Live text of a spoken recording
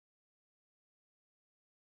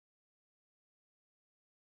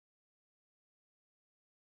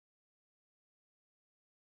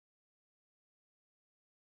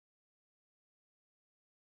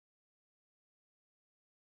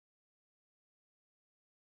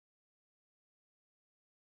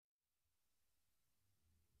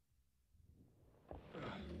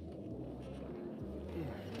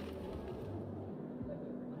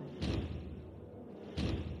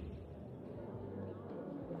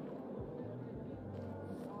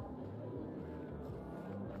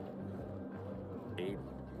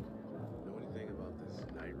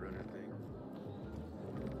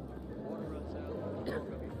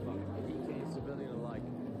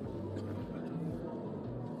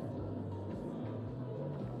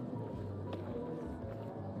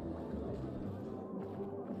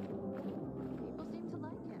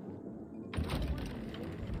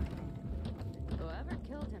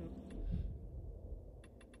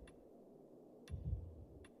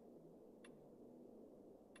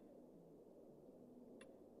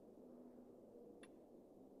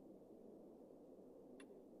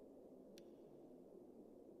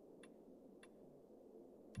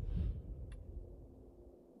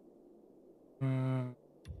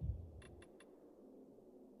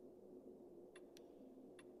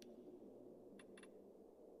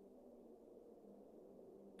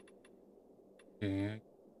Yeah,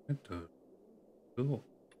 it does. Cool.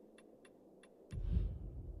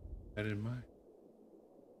 That in mind.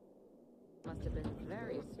 Must have been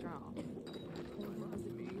very strong. So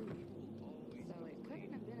it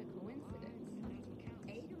couldn't have been a coincidence.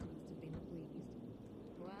 Ada must have been pleased.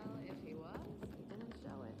 Well, if he was, he didn't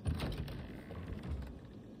show it.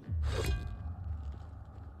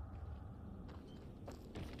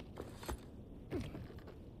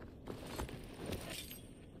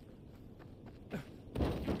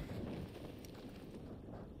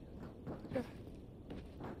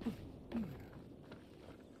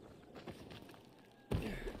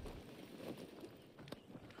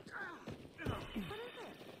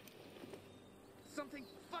 Something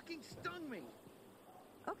fucking stung me!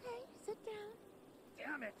 Okay, sit down.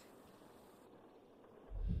 Damn it!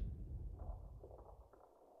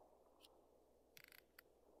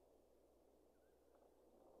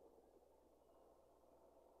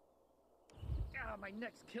 Ah, my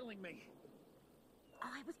neck's killing me. Oh,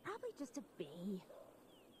 I was probably just a bee.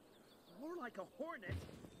 More like a hornet.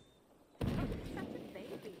 Such a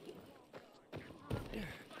baby. It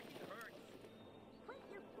fucking hurts. Quit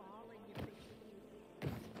your bawling, you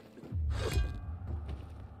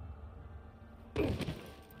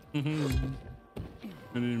I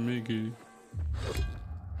didn't make it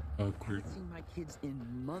I awkward. haven't seen my kids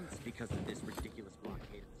in months because of this ridiculous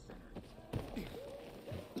blockade at the center.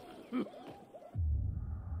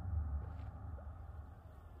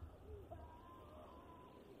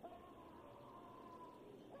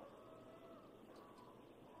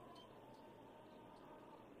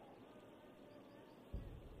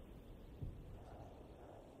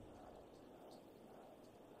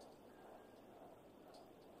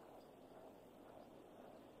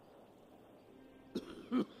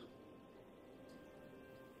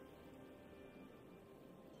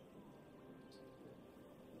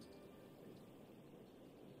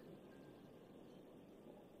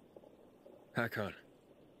 Hakon.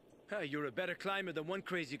 You're a better climber than one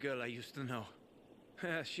crazy girl I used to know.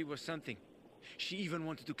 She was something. She even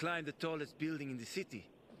wanted to climb the tallest building in the city,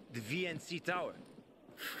 the VNC Tower.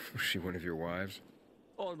 Was she one of your wives?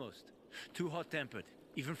 Almost. Too hot-tempered,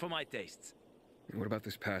 even for my tastes. And what about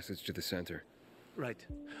this passage to the center? Right.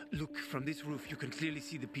 Look, from this roof you can clearly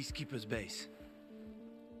see the Peacekeeper's base.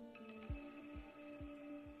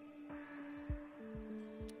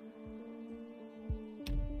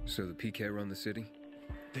 So the PK run the city?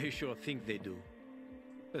 They sure think they do.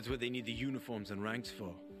 That's what they need the uniforms and ranks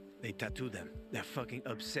for. They tattoo them. They're fucking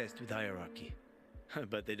obsessed with hierarchy.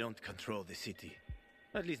 But they don't control the city.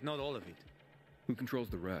 At least not all of it. Who controls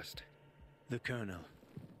the rest? The Colonel.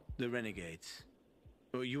 The Renegades.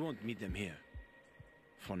 Oh, you won't meet them here.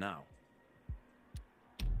 For now.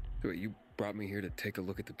 Wait, you brought me here to take a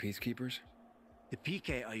look at the Peacekeepers? The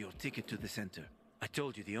PK are your ticket to the center. I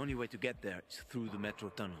told you the only way to get there is through the metro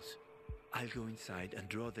tunnels. I'll go inside and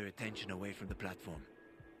draw their attention away from the platform.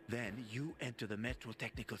 Then you enter the metro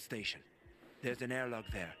technical station. There's an airlock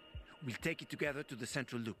there. We'll take it together to the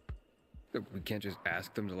central loop. We can't just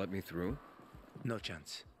ask them to let me through? No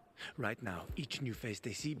chance. Right now, each new face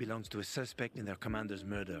they see belongs to a suspect in their commander's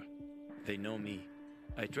murder. They know me.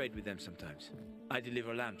 I trade with them sometimes. I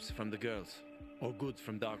deliver lamps from the girls, or goods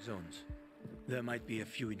from dark zones. There might be a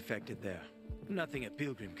few infected there. Nothing a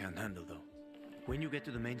pilgrim can't handle, though. When you get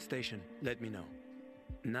to the main station, let me know.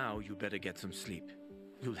 Now you better get some sleep.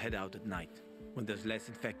 You'll head out at night, when there's less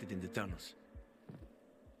infected in the tunnels.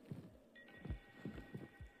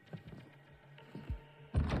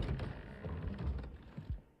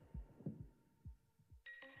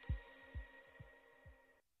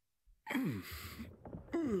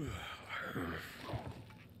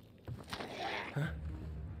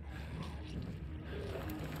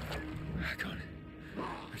 Hakon,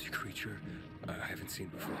 there's a creature I haven't seen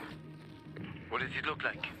before. What does it look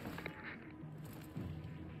like?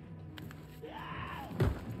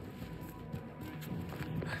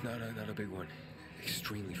 Not a big one.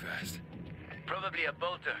 Extremely fast. Probably a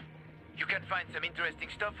bolter. You can find some interesting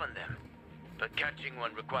stuff on them. But catching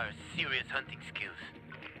one requires serious hunting skills.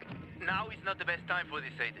 Now is not the best time for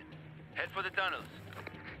this, Aiden. Head for the tunnels.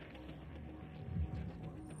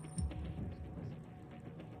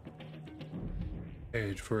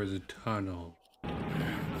 Head for the tunnel.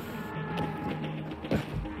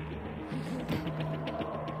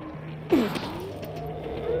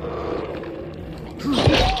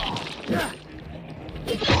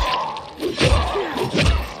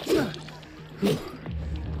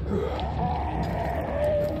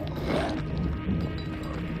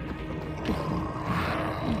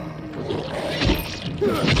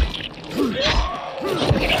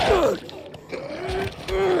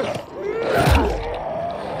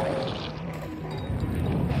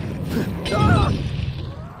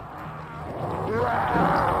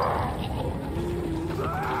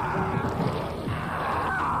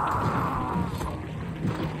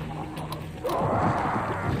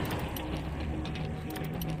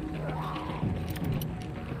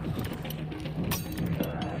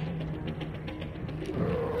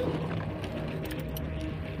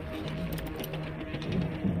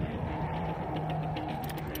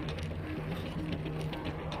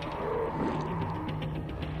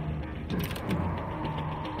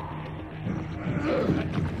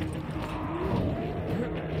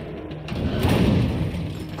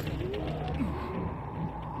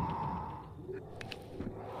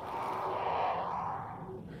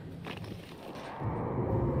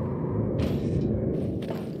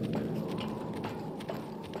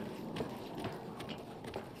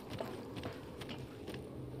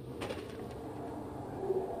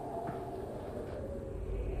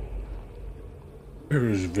 It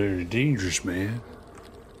was very dangerous, man.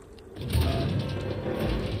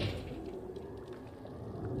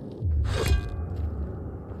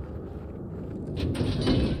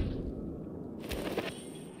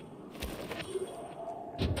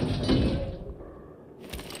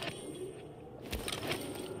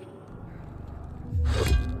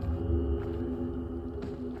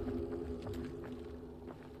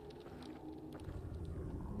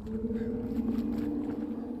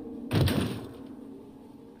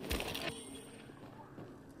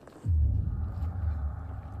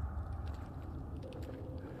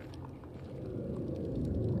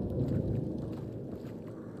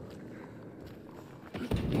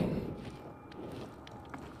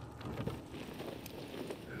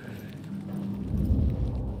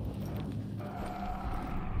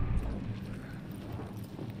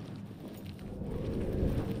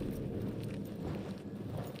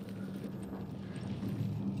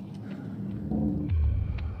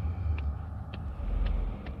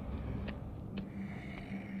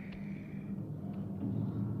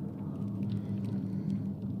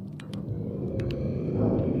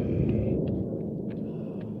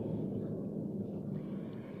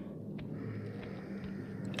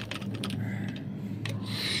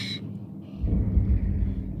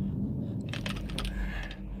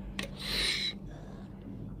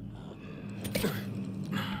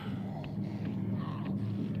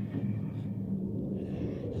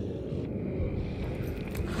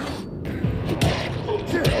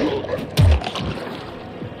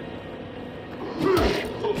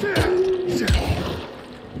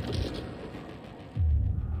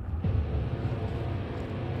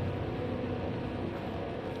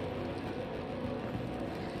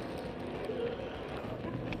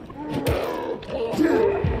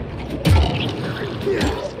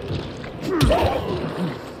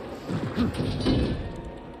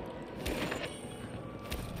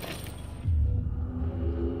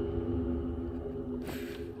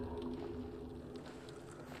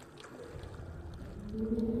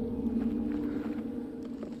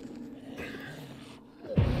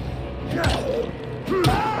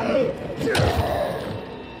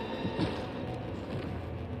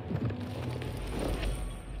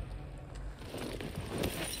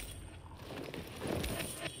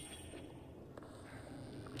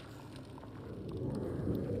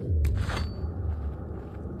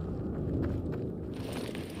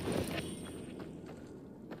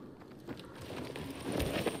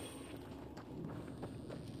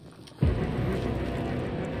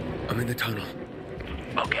 I'm in the tunnel.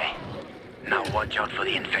 Okay. Now watch out for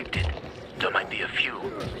the infected. There might be a few,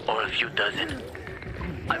 or a few dozen.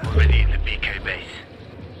 I'm already in the BK base.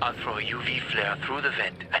 I'll throw a UV flare through the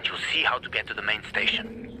vent, and you'll see how to get to the main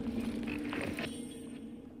station.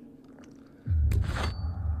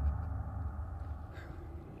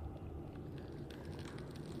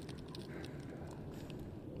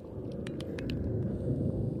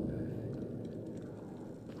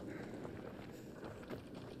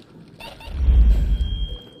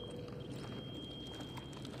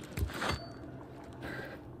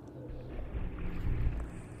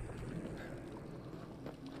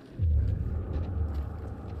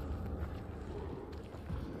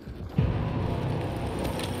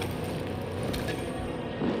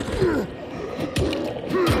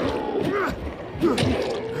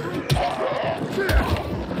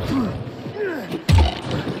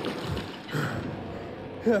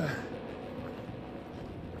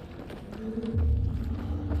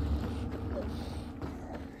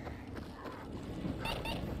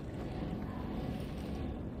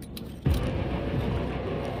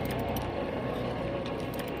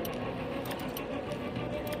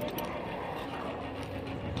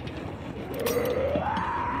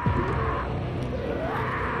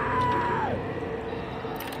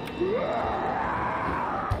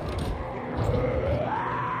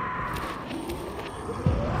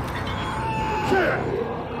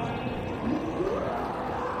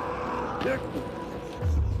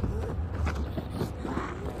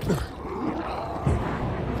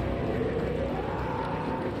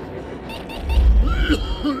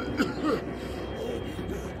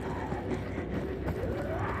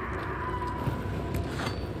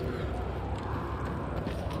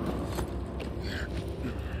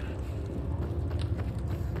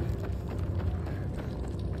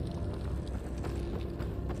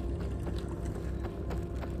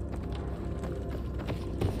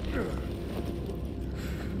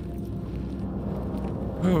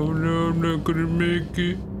 Oh no, I'm not gonna make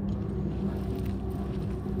it.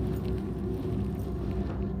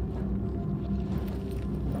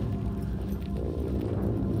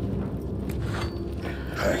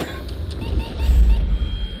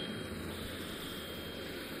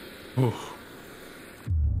 Oh.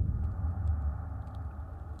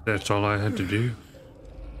 That's all I had to do.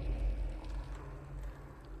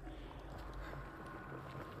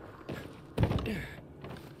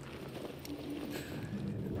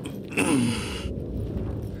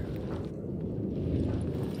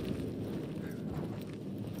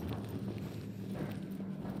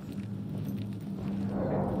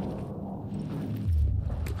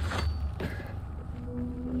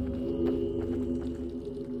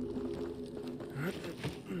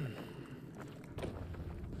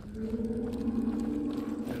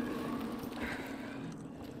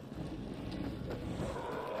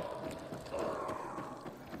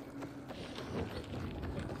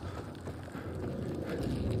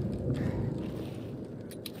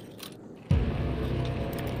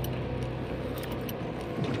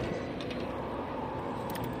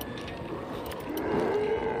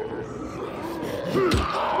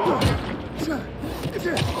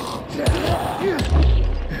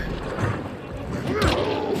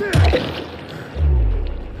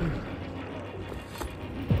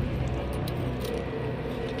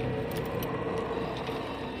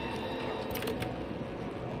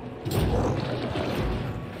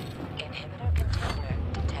 Inhibitor container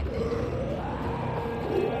detected.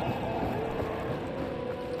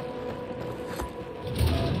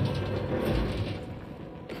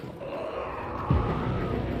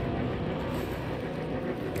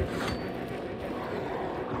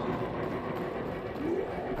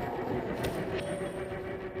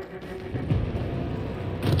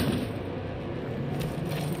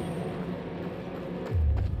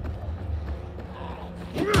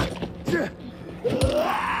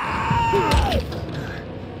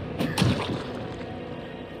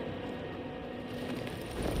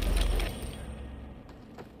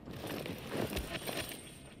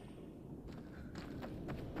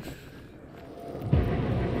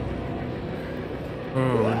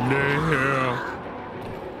 Oh no.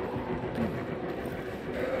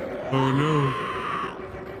 Oh no.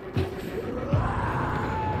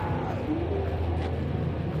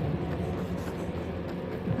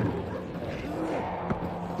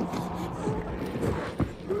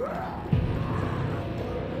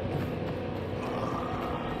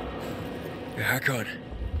 Hack on.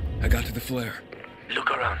 I got to the flare. Look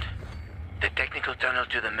around. The technical tunnel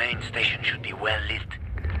to the main station should be well lit.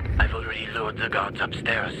 I've already lured the guards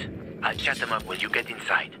upstairs. I'll chat them up when you get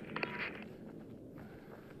inside.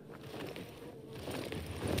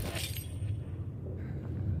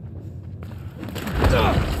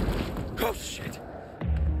 Oh, shit.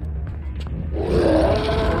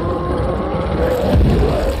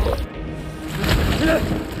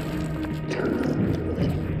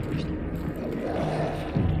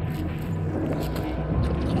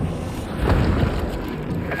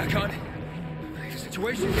 Hack on.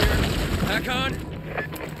 Situation here. Hack on.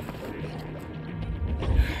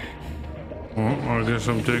 Well, I guess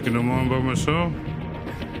I'm taking them on by myself.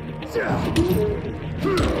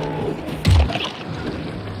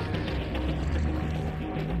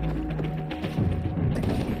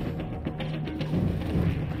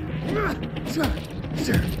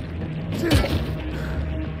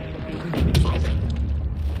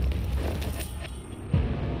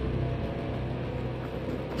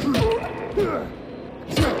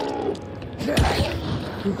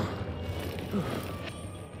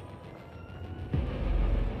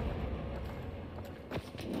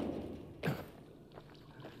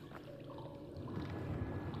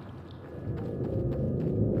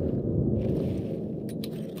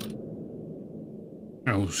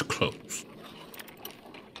 That was close.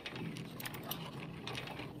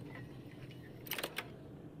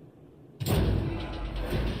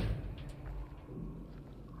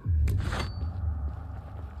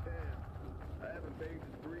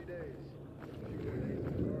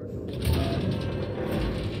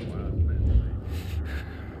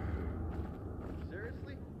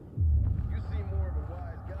 Seriously? You seem more of a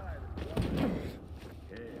wise guy than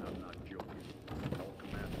Hey, I'm not joking. All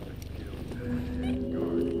commanders are killed.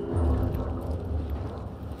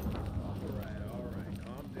 Alright,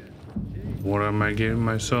 calm down. What am I getting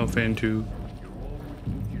myself into?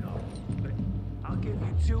 I'll give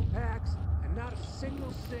you 2 packs and not a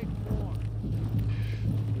single cig more.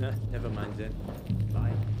 Nah, never mind then.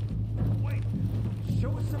 Bye. Wait,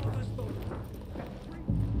 show us some of this photo.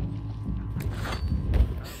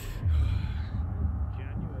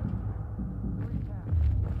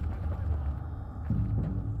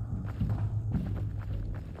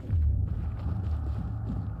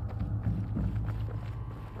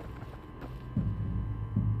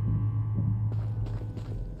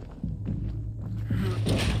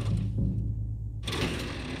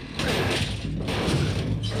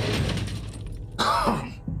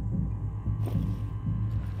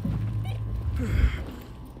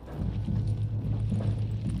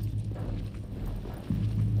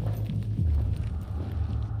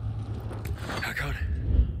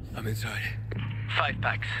 I'm inside. 5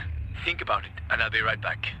 packs. Think about it, and I'll be right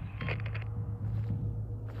back.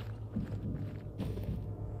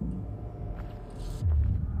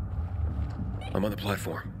 I'm on the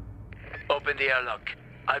platform. Open the airlock.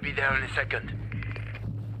 I'll be there in a second.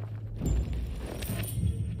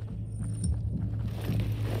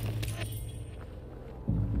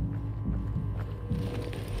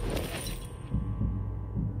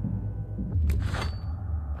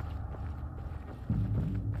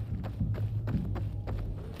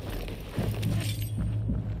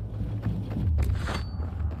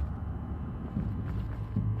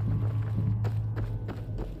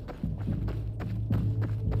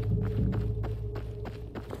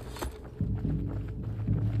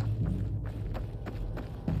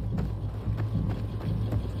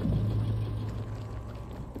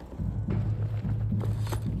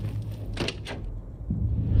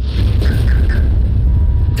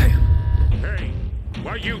 Hey,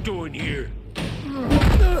 what you doing here?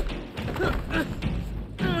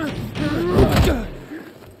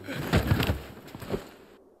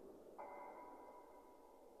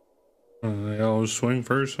 They always swing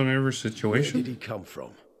first on every Where situation. did he come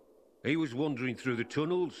from? He was wandering through the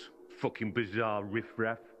tunnels. Fucking bizarre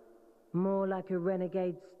riffraff. More like a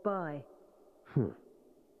renegade spy.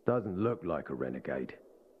 Doesn't look like a renegade.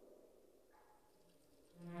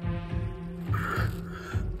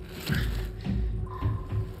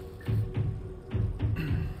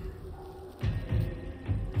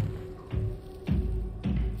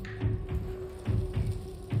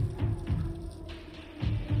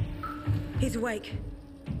 He's awake.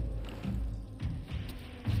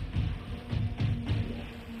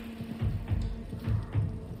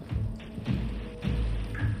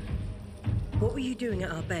 What were you doing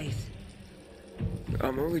at our base?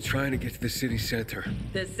 I'm only trying to get to the city center.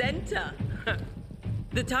 The center?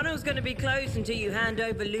 The tunnel's gonna be closed until you hand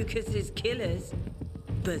over Lucas's killers.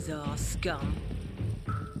 Bizarre scum.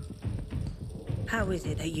 How is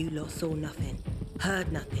it that you lot saw nothing,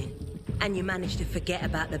 heard nothing, and you managed to forget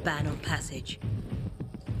about the ban on passage?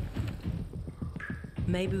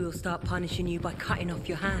 Maybe we'll start punishing you by cutting off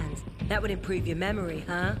your hands. That would improve your memory,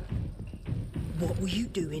 huh? What were you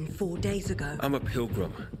doing 4 days ago? I'm a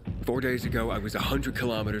pilgrim. 4 days ago, I was 100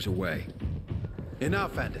 kilometers away.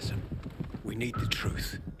 Enough, Anderson. We need the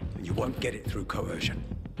truth, and you won't get it through coercion.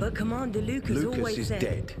 But Commander Lucas always Lucas is said...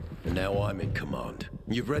 dead, and now I'm in command.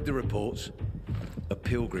 You've read the reports? A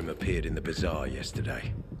pilgrim appeared in the bazaar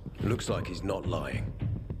yesterday. Looks like he's not lying.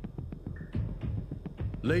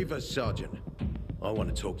 Leave us, Sergeant. I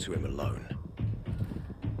want to talk to him alone.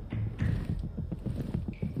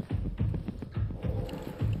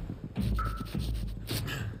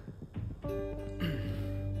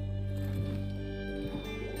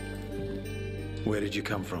 Where did you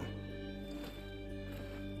come from?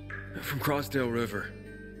 From Crossdale River.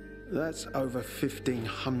 That's over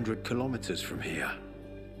 1,500 kilometers from here.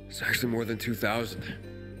 It's actually more than 2,000.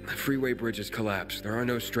 The freeway bridge has collapsed. There are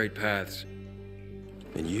no straight paths.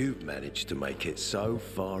 And you've managed to make it so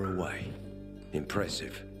far away.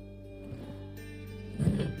 Impressive.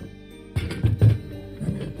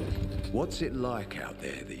 What's it like out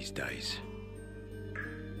there these days?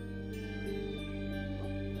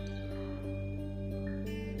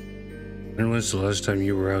 When was the last time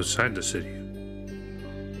you were outside the city?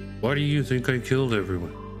 Why do you think I killed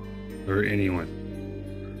everyone? Or anyone?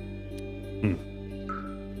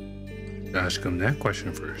 Ask him that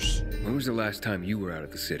question first. When was the last time you were out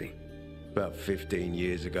of the city? About 15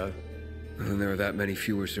 years ago. And there are that many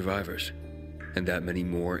fewer survivors. And that many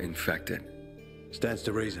more infected. Stands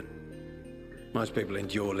to reason. Most people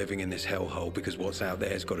endure living in this hellhole because what's out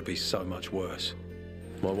there's got to be so much worse.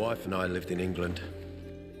 My wife and I lived in England.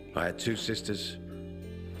 I had 2 sisters,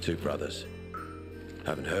 2 brothers.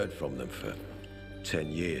 Haven't heard from them for 10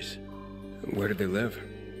 years. Where did they live?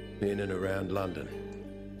 In and around London.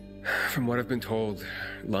 From what I've been told,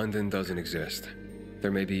 London doesn't exist.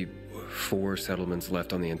 There may be 4 settlements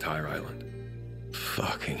left on the entire island.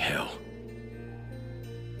 Fucking hell.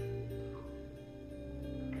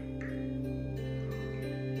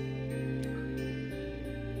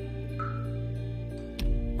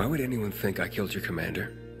 Why would anyone think I killed your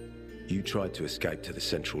commander? You tried to escape to the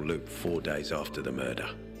Central Loop 4 days after the murder.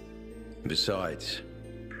 Besides,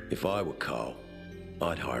 if I were Carl,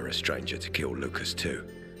 I'd hire a stranger to kill Lucas too.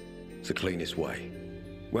 It's the cleanest way.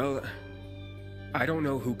 Well, I don't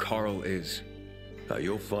know who Carl is. Oh,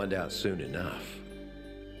 you'll find out soon enough.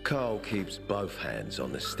 Carl keeps both hands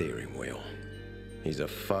on the steering wheel. He's a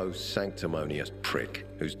faux sanctimonious prick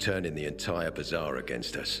who's turning the entire bazaar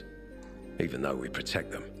against us, even though we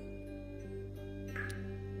protect them.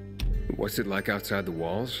 What's it like outside the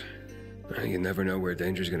walls? You never know where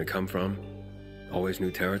danger's gonna come from. Always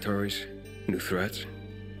new territories, new threats.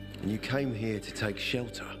 And you came here to take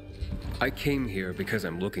shelter? I came here because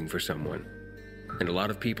I'm looking for someone. And a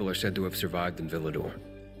lot of people are said to have survived in Villador.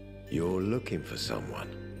 You're looking for someone?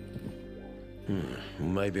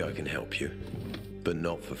 Maybe I can help you. But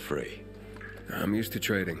not for free. I'm used to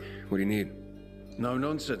trading. What do you need? No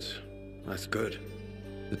nonsense. That's good.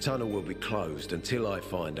 The tunnel will be closed until I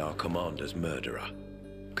find our commander's murderer.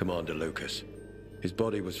 Commander Lucas. His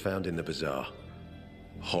body was found in the bazaar.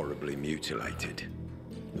 Horribly mutilated.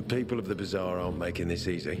 The people of the bazaar aren't making this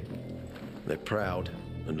easy. They're proud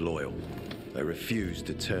and loyal. They refuse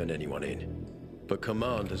to turn anyone in. But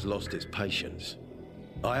Command has lost its patience.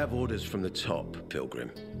 I have orders from the top, Pilgrim.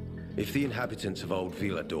 If the inhabitants of Old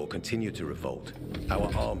Villador continue to revolt, our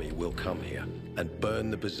army will come here and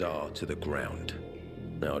burn the bazaar to the ground.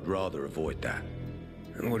 Now, I'd rather avoid that.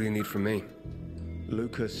 And what do you need from me?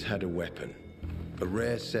 Lucas had a weapon. A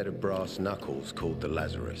rare set of brass knuckles called the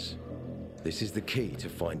Lazarus. This is the key to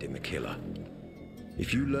finding the killer.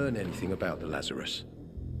 If you learn anything about the Lazarus,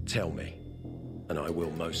 tell me, and I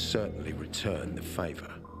will most certainly return the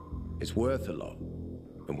favor. It's worth a lot,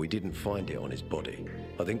 and we didn't find it on his body.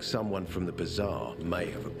 I think someone from the bazaar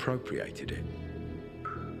may have appropriated it.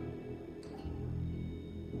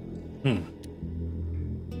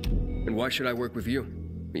 And why should I work with you?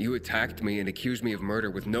 You attacked me and accused me of murder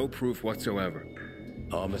with no proof whatsoever.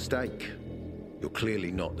 Our mistake. You're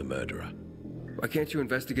clearly not the murderer. Why can't you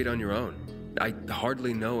investigate on your own? I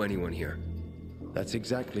hardly know anyone here. That's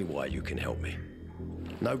exactly why you can help me.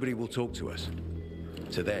 Nobody will talk to us.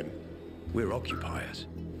 To them, we're occupiers.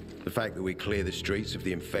 The fact that we clear the streets of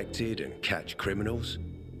the infected and catch criminals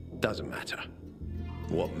doesn't matter.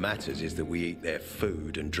 What matters is that we eat their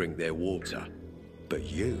food and drink their water. But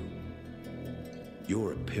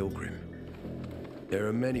you're a pilgrim. There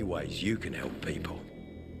are many ways you can help people.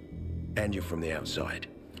 And you're from the outside.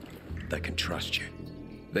 They can trust you.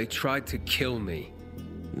 They tried to kill me.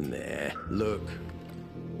 Nah, look.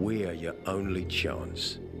 We are your only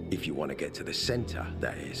chance. If you want to get to the center,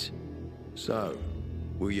 that is. So,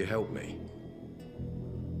 will you help me?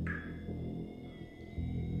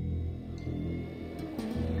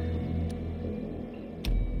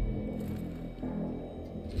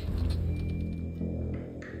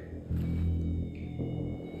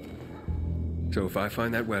 So if I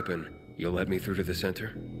find that weapon, you'll let me through to the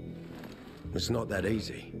center? It's not that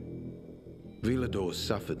easy. Villador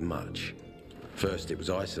suffered much. First, it was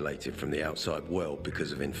isolated from the outside world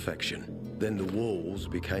because of infection. Then the walls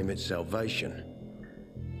became its salvation.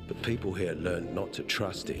 But people here learned not to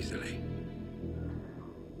trust easily.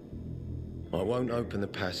 I won't open the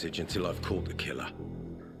passage until I've caught the killer.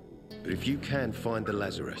 But if you can find the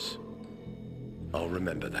Lazarus, I'll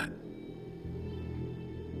remember that.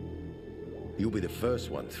 You'll be the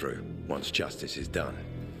first one through, once justice is done.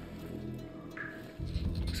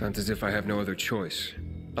 Sounds as if I have no other choice.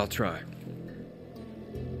 I'll try.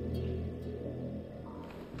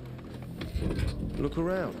 Look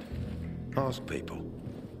around. Ask people.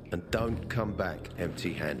 And don't come back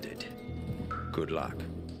empty-handed. Good luck.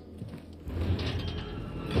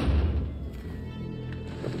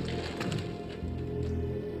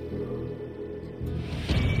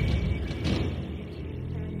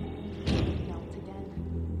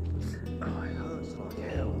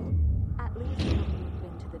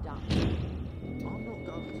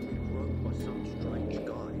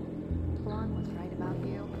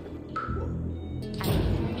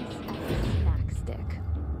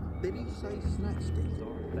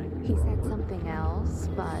 He said something else,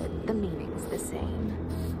 but the meaning's the same.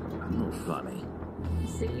 Not funny.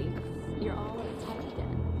 See? You're all detected.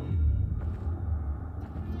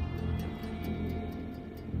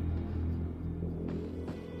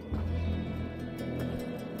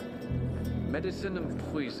 Medicine and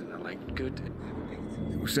poison are like good.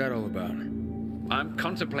 What's that all about? I'm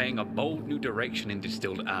contemplating a bold new direction in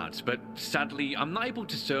distilled arts, but sadly, I'm not able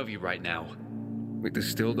to serve you right now. Wait,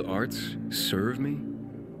 distilled arts? Serve me?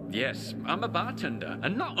 Yes, I'm a bartender,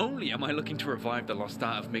 and not only am I looking to revive the lost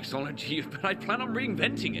art of mixology, but I plan on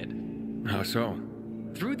reinventing it. How so?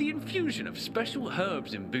 Through the infusion of special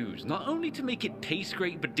herbs and booze, not only to make it taste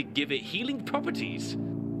great, but to give it healing properties.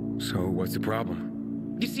 So what's the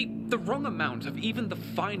problem? You see, the wrong amount of even the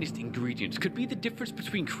finest ingredients could be the difference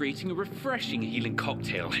between creating a refreshing healing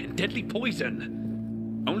cocktail and deadly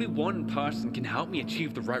poison. Only one person can help me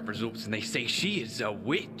achieve the right results, and they say she is a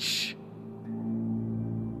witch.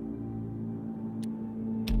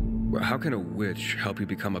 Well, how can a witch help you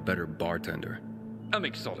become a better bartender? A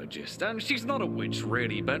mixologist, and she's not a witch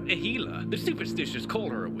really, but a healer. The superstitious call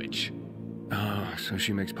her a witch. Ah, so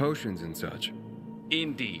she makes potions and such.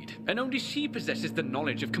 Indeed, and only she possesses the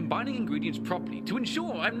knowledge of combining ingredients properly to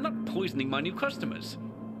ensure I'm not poisoning my new customers.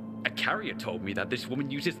 A carrier told me that this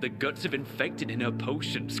woman uses the guts of infected in her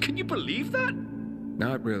potions. Can you believe that?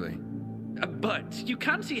 Not really. But you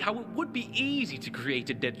can see how it would be easy to create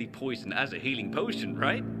a deadly poison as a healing potion,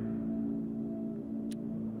 right?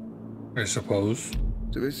 I suppose.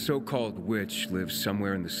 So this so-called witch lives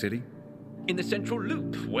somewhere in the city? In the central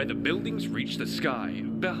loop, where the buildings reach the sky.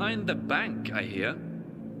 Behind the bank, I hear.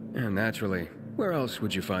 Yeah, naturally. Where else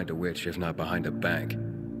would you find a witch if not behind a bank?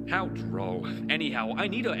 How droll. Anyhow, I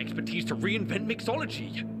need her expertise to reinvent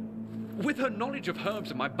mixology. With her knowledge of herbs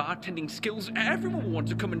and my bartending skills, everyone will want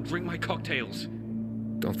to come and drink my cocktails.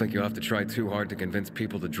 Don't think you'll have to try too hard to convince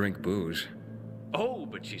people to drink booze. Oh,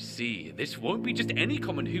 but you see, this won't be just any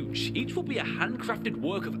common hooch. Each will be a handcrafted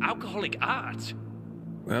work of alcoholic art.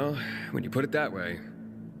 Well, when you put it that way,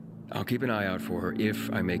 I'll keep an eye out for her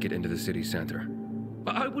if I make it into the city center.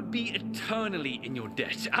 I would be eternally in your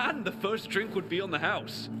debt, and the first drink would be on the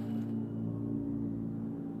house.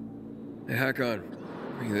 Hey, Hakon,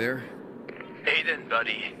 are you there? Aiden,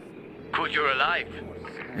 buddy. Good you're alive.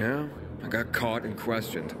 Yeah, I got caught and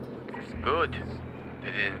questioned. Good.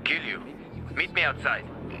 They didn't kill you. Meet me outside.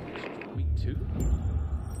 Me too?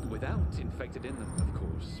 Without infected in them, of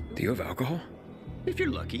course. Do you have alcohol? If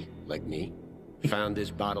you're lucky, like me. Found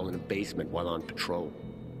this bottle in a basement while on patrol.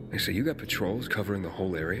 Hey, so you got patrols covering the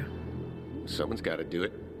whole area? Someone's got to do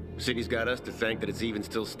it. City's got us to thank that it's even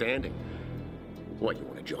still standing. What, you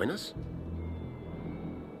want to join us?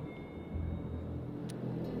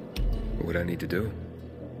 What would I need to do?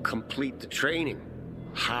 Complete the training.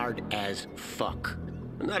 Hard as fuck.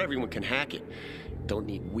 Not everyone can hack it. Don't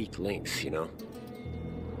need weak links, you know?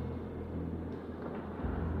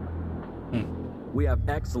 We have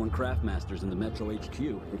excellent craftmasters in the Metro HQ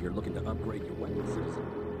if you're looking to upgrade your weapon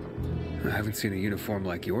system. I haven't seen a uniform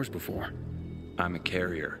like yours before. I'm a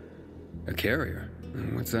carrier. A carrier?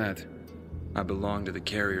 What's that? I belong to the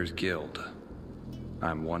Carriers Guild.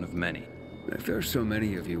 I'm one of many. If there's so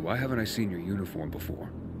many of you, why haven't I seen your uniform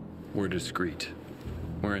before? We're discreet.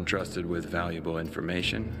 We're entrusted with valuable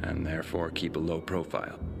information, and therefore keep a low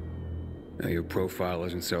profile. Now, your profile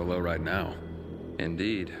isn't so low right now.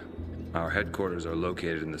 Indeed. Our headquarters are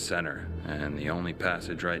located in the center, and the only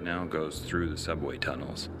passage right now goes through the subway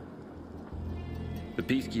tunnels. The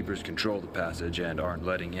Peacekeepers control the passage and aren't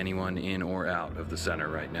letting anyone in or out of the center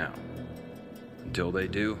right now. Until they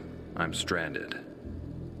do, I'm stranded.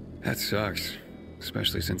 That sucks,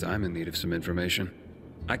 especially since I'm in need of some information.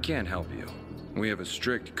 I can't help you. We have a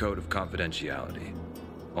strict code of confidentiality.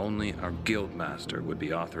 Only our guild master would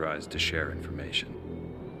be authorized to share information.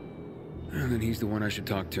 And then he's the one I should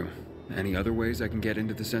talk to. Any other ways I can get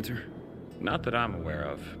into the center? Not that I'm aware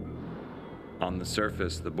of. On the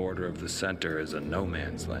surface, the border of the center is a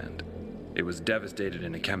no-man's land. It was devastated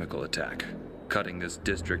in a chemical attack, cutting this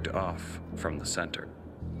district off from the center.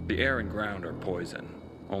 The air and ground are poison.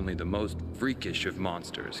 Only the most freakish of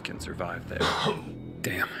monsters can survive there.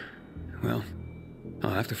 Damn. Well, I'll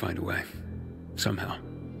have to find a way. Somehow.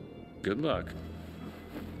 Good luck.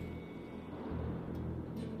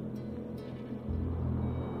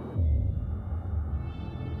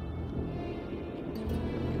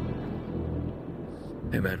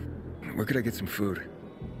 Hey man, where could I get some food?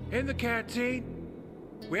 In the canteen.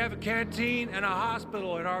 We have a canteen and a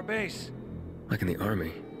hospital at our base. Like in the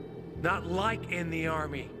army? Not like in the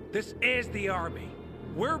army. This is the army.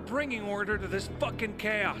 We're bringing order to this fucking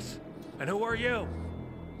chaos. And who are you?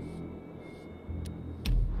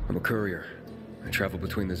 I'm a courier. I travel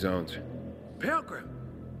between the zones. Pilgrim.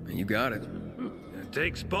 You got it. It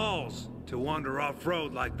takes balls to wander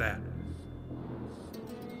off-road like that.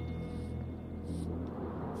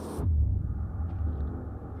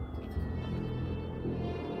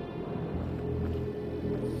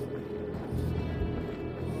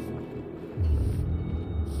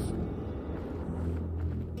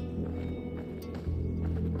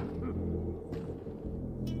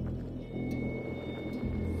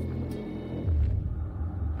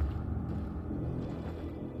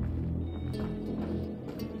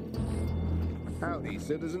 Howdy,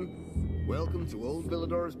 citizen. Welcome to Old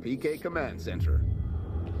Villador's PK Command Center.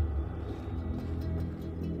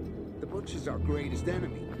 The Butch is our greatest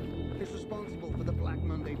enemy. He's responsible for the Black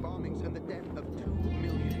Monday bombings and the death of 2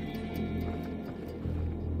 million people.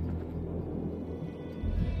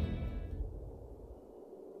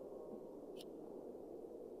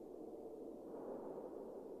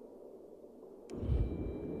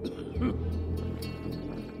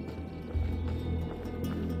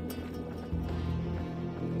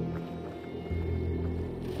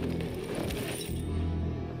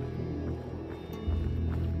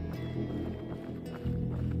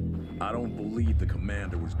 I don't believe the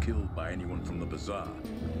commander was killed by anyone from the bazaar.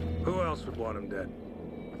 Who else would want him dead?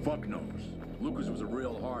 Fuck knows. Lucas was a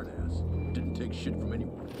real hard-ass. Didn't take shit from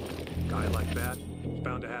anyone. Guy like that is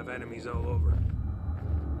bound to have enemies all over.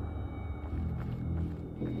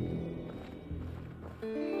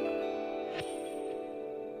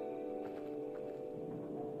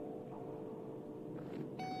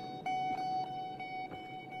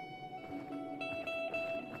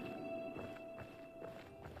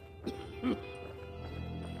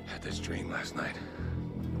 Had this dream last night.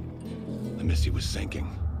 The Missy was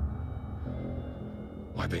sinking.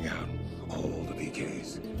 Wiping out all the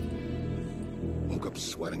BKs. Woke up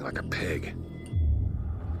sweating like a pig.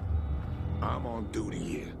 I'm on duty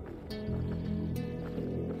here.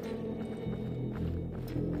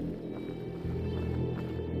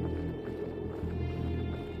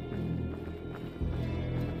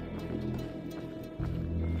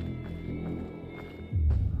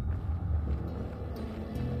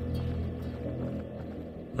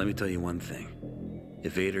 Let me tell you one thing.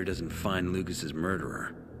 If Ader doesn't find Lucas's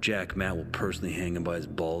murderer, Jack Matt will personally hang him by his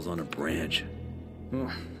balls on a branch.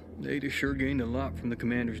 Well, Ader sure gained a lot from the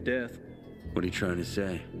commander's death. What are you trying to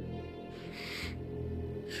say?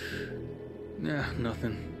 Nah,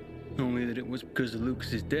 nothing. Only that it was because of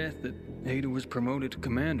Lucas's death that Ader was promoted to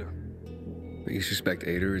commander. You suspect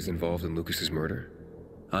Ader is involved in Lucas's murder?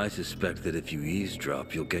 I suspect that if you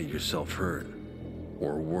eavesdrop, you'll get yourself hurt.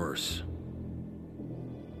 Or worse.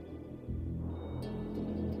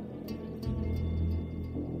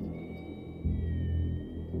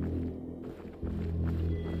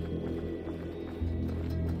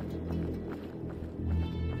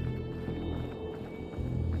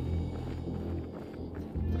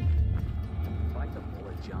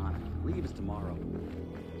 Leave us tomorrow.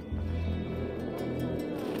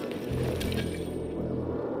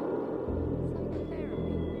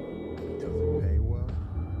 Doesn't pay well.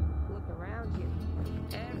 Look around you.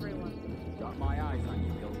 Everyone's Got my eyes on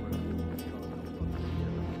you, Pilgrim.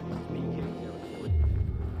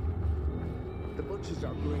 The Butcher's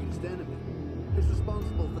our greatest enemy. He's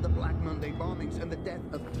responsible for the Black Monday bombings and the death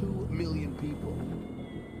of 2 million people.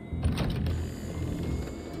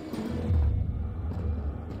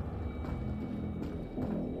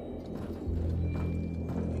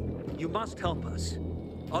 You must help us.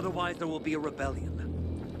 Otherwise, there will be a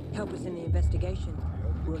rebellion. Help us in the investigation.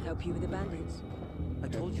 We'll help you with the bandits. I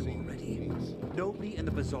told you already. Nobody in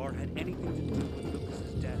the bazaar had anything to do with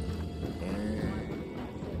Lucas's death.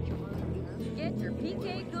 Get your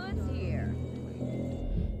PK goods here.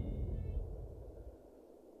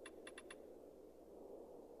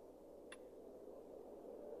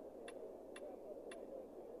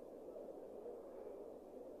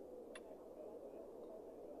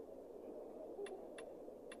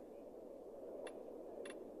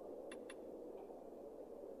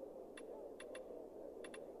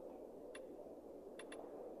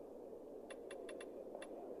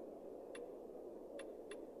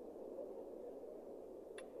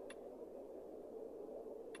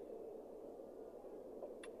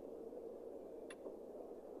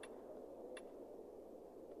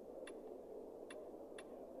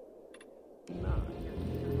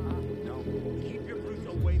 Keep your fruits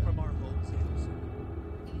away from our homes,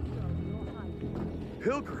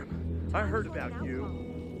 Pilgrim, I heard about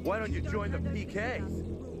you. Why don't you join the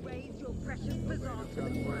PKs? Raise your precious bazaar to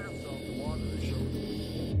the ground.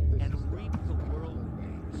 and reap the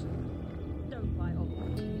whirlwinds. Don't bite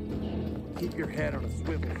off. Keep your head on a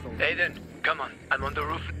swivel, soldier. Aiden, come on. I'm on the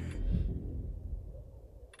roof.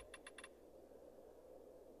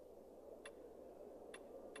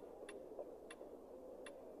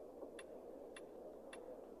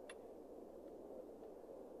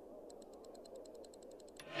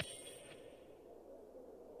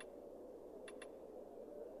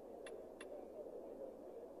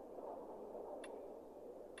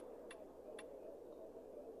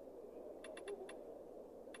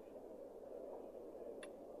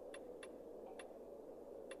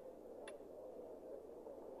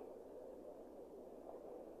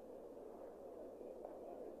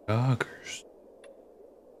 Joggers.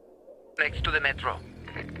 Next to the metro.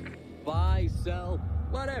 Buy, sell,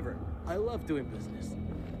 whatever. I love doing business.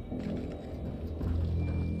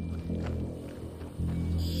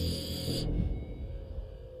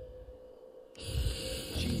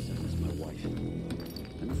 Jeez, I miss my wife.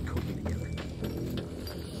 I miss cooking together.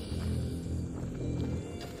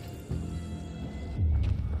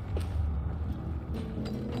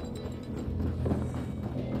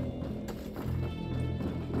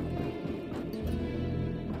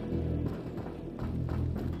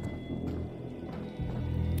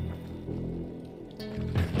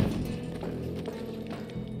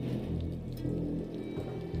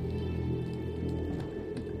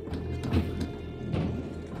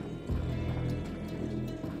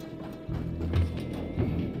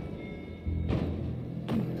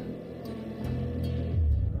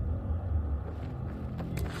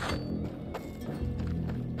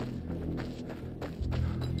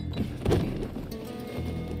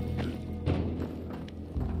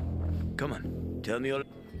 Tell me all...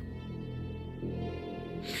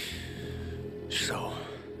 So,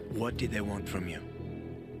 what did they want from you?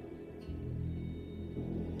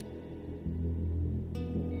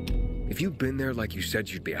 If you'd been there like you said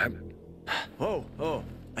you'd be, Oh,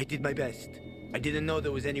 I did my best. I didn't know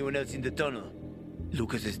there was anyone else in the tunnel.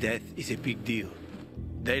 Lucas's death is a big deal.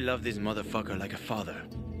 They love this motherfucker like a father.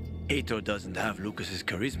 Aitor doesn't have Lucas's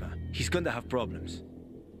charisma. He's gonna have problems.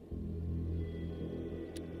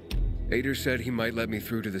 Aitor said he might let me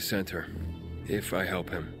through to the center, if I help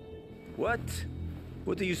him. What?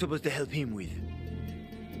 What are you supposed to help him with?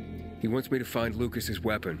 He wants me to find Lucas's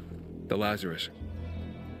weapon, the Lazarus.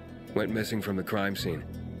 Went missing from the crime scene.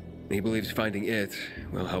 He believes finding it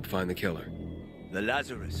will help find the killer. The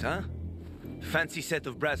Lazarus, huh? Fancy set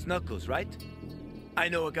of brass knuckles, right? I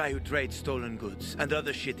know a guy who trades stolen goods and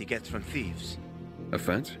other shit he gets from thieves. A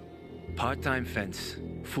fence? Part-time fence,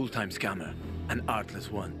 full-time scammer, an artless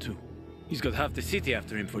one, too. He's got half the city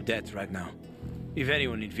after him for debt right now. If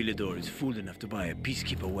anyone in Villador is fool enough to buy a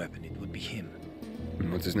peacekeeper weapon, it would be him.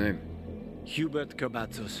 And what's his name? Hubert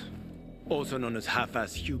Kerbatzos, also known as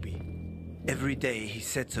Half-Ass Hubie. Every day he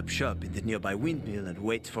sets up shop in the nearby windmill and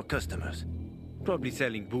waits for customers. Probably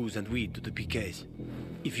selling booze and weed to the PKs.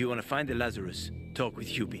 If you want to find the Lazarus, talk with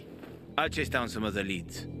Hubie. I'll chase down some other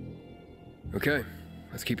leads. Okay,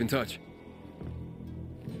 let's keep in touch.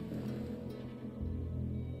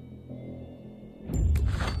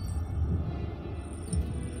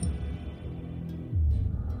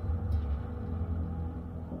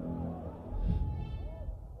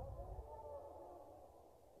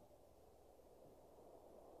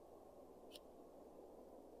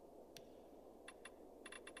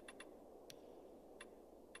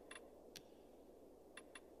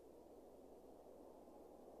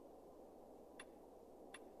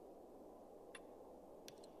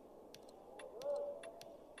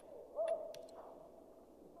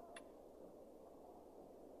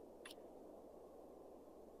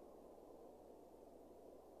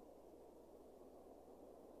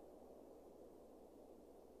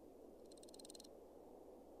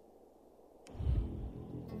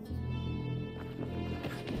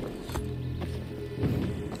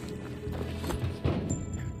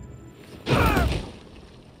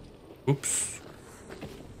 Oops.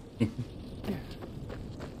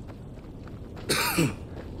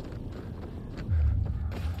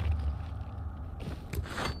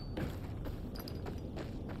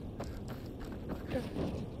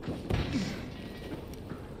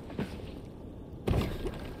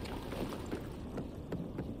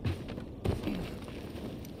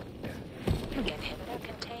 Inhibitor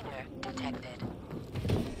container detected.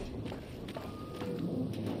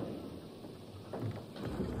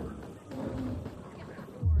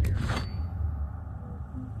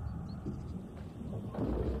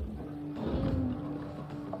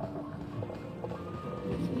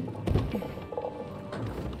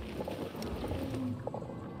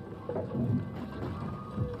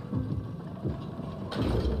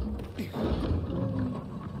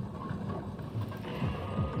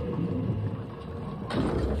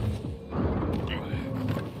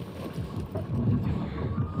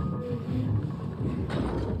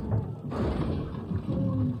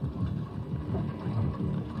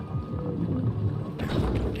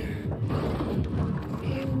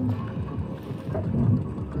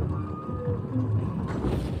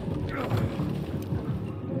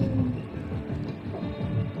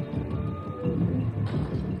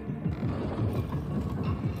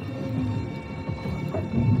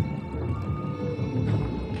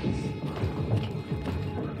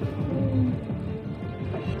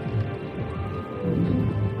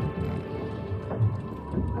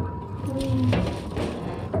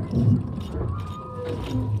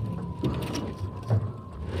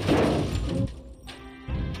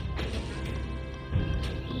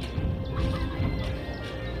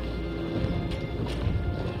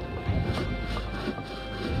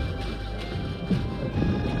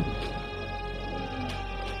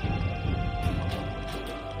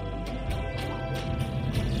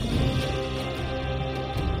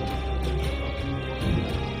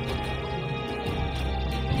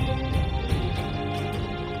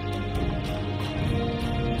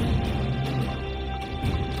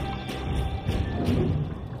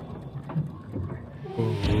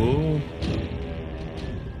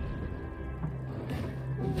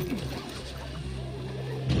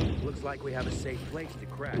 Looks like we have a safe place to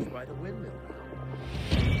crash by the windmill.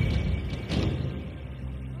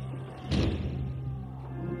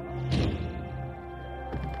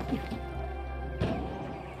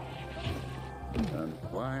 And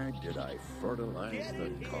why Why did I fertilize the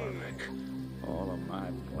tarmac? All of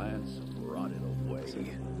my plants rotted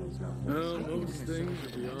away. Well, most things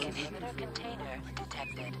are beyond. Inhibitor container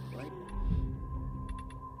detected.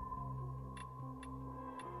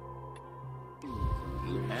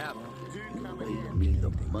 You have paid me the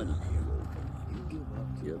money.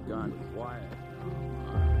 You've gone quiet.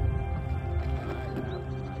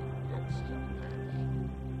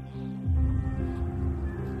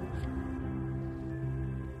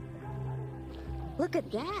 Look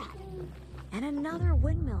at that! And another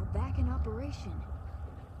windmill back in operation.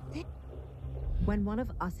 When one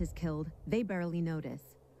of us is killed, they barely notice.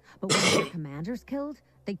 But when the commander's killed,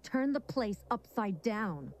 they turn the place upside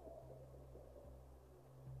down.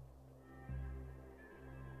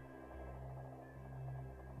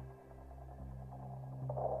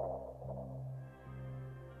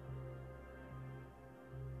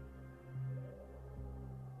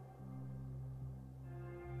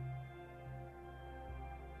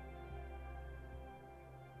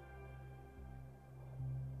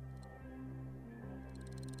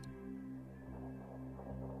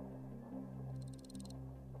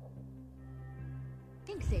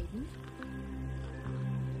 Thanks, Aiden.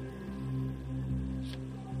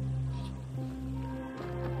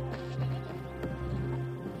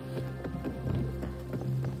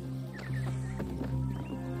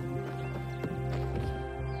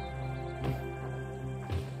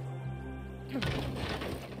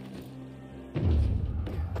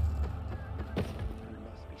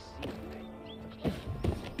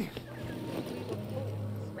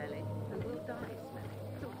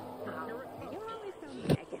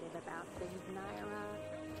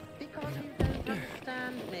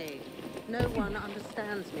 No one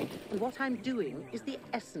understands me, and what I'm doing is the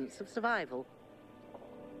essence of survival.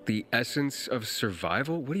 The essence of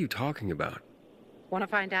survival? What are you talking about? Want to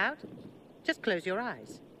find out? Just close your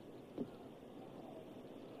eyes.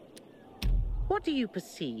 What do you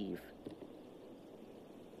perceive?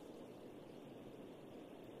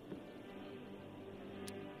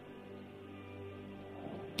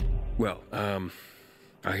 Well,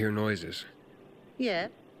 I hear noises. Yeah?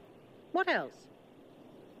 What else?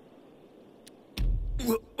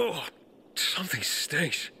 Oh, something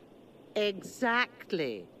stinks.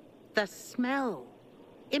 Exactly. The smell.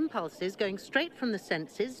 Impulses going straight from the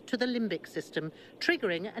senses to the limbic system,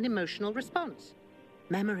 triggering an emotional response.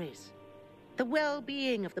 Memories. The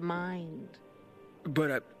well-being of the mind.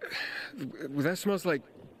 But, well, that smells like...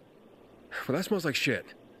 Well, that smells like shit.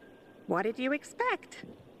 What did you expect?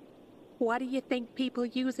 What do you think people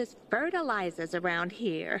use as fertilizers around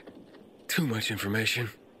here? Too much information.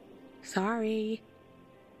 Sorry.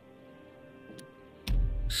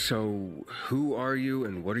 So, who are you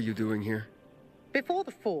and what are you doing here? Before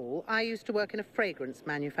the fall, I used to work in a fragrance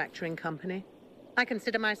manufacturing company. I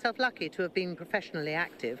consider myself lucky to have been professionally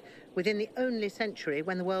active within the only century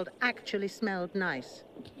when the world actually smelled nice.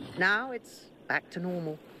 Now it's back to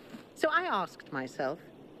normal. So I asked myself,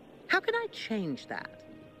 how can I change that?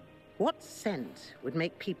 What scent would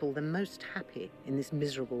make people the most happy in this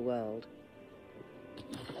miserable world?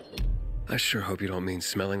 I sure hope you don't mean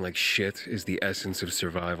smelling like shit is the essence of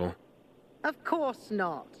survival. Of course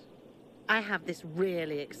not. I have this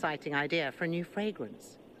really exciting idea for a new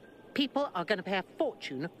fragrance. People are going to pay a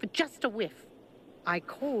fortune for just a whiff. I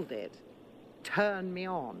called it Turn Me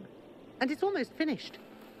On. And it's almost finished.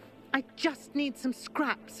 I just need some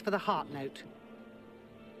scraps for the heart note.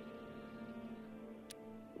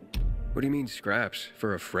 What do you mean scraps?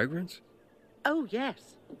 For a fragrance? Oh,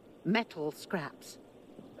 yes. Metal scraps.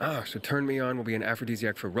 Ah, so Turn Me On will be an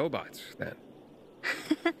aphrodisiac for robots, then.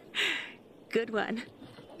 Good one.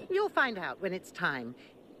 You'll find out when it's time,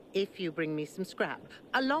 if you bring me some scrap,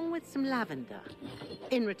 along with some lavender.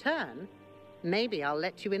 In return, maybe I'll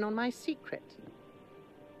let you in on my secret.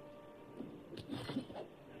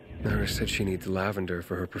 Nara said she needs lavender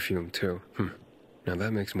for her perfume, too. Now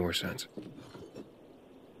that makes more sense.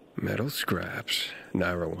 Metal scraps.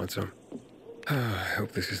 Nara wants them. I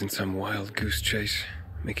hope this isn't some wild goose chase.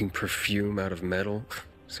 Making perfume out of metal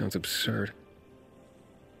sounds absurd.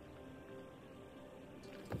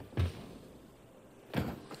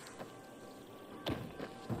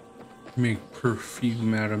 Make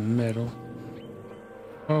perfume out of metal.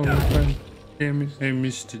 Oh, God damn it, I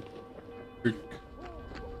missed it. Frick.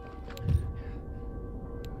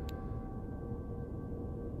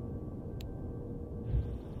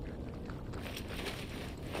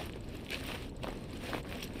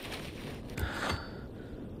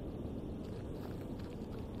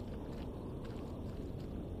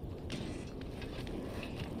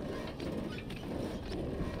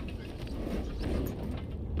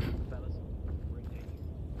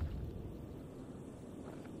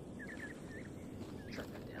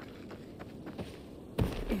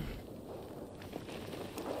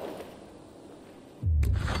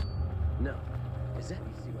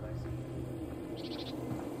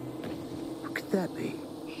 that be?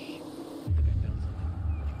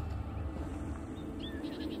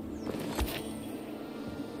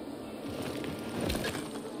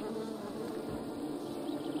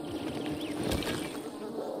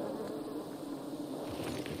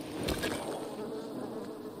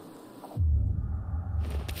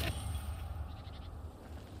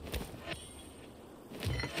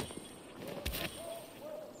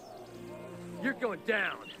 You're going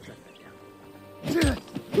down.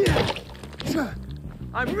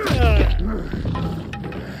 You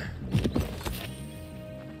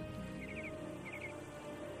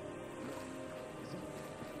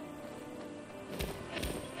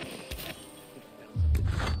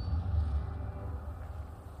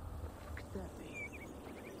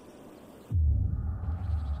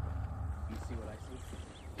see what I see?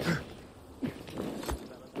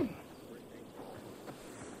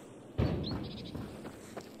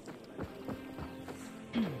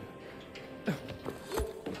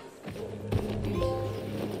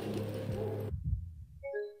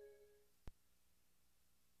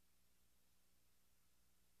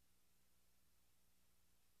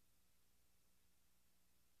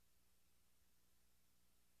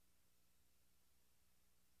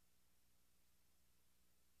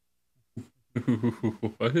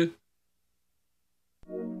 What?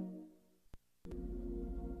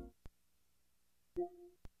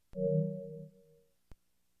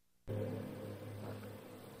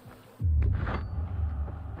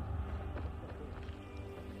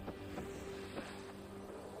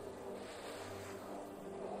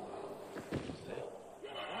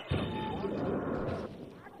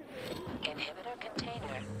 Inhibitor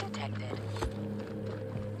container detected.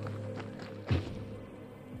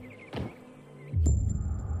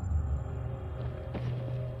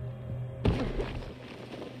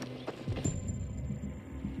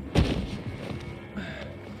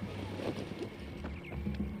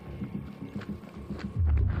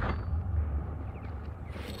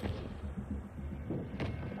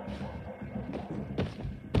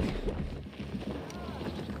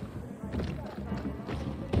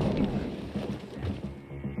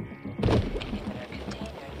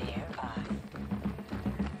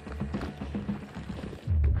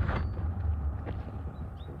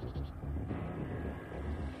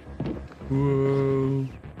 Whoa.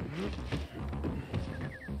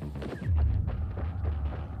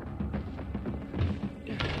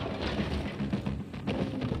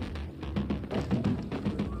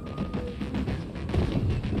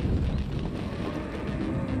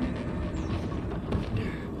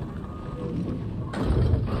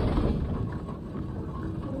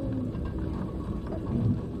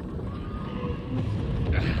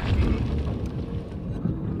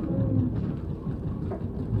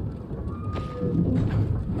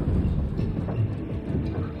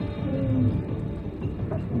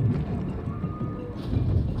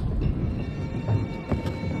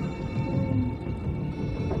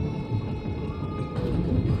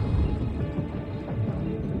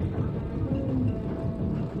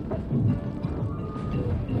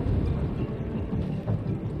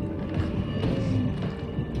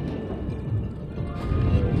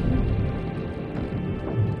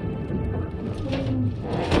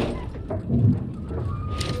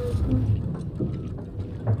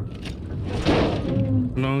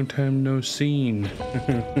 Long time no seen.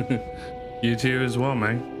 You too as well,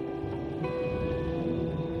 man.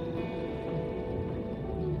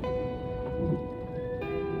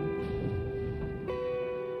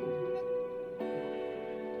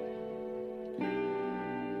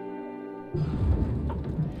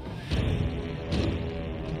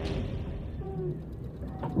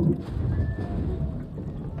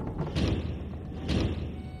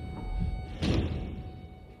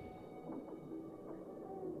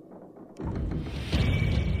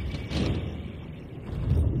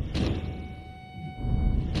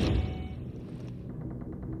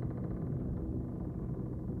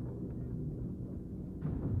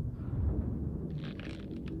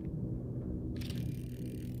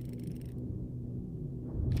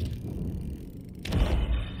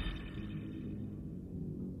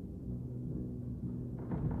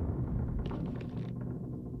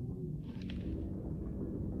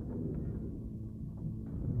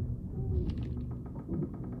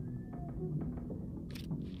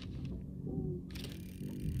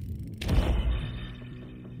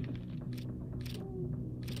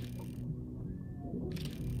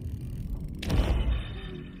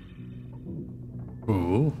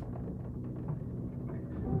 Ooh.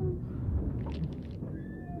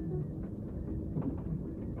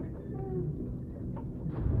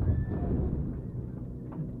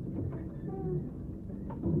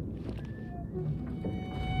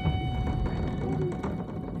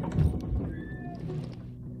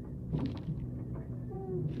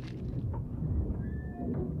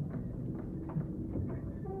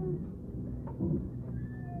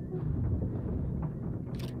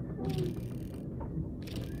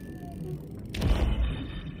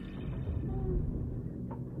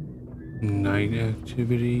 night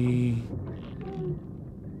activity.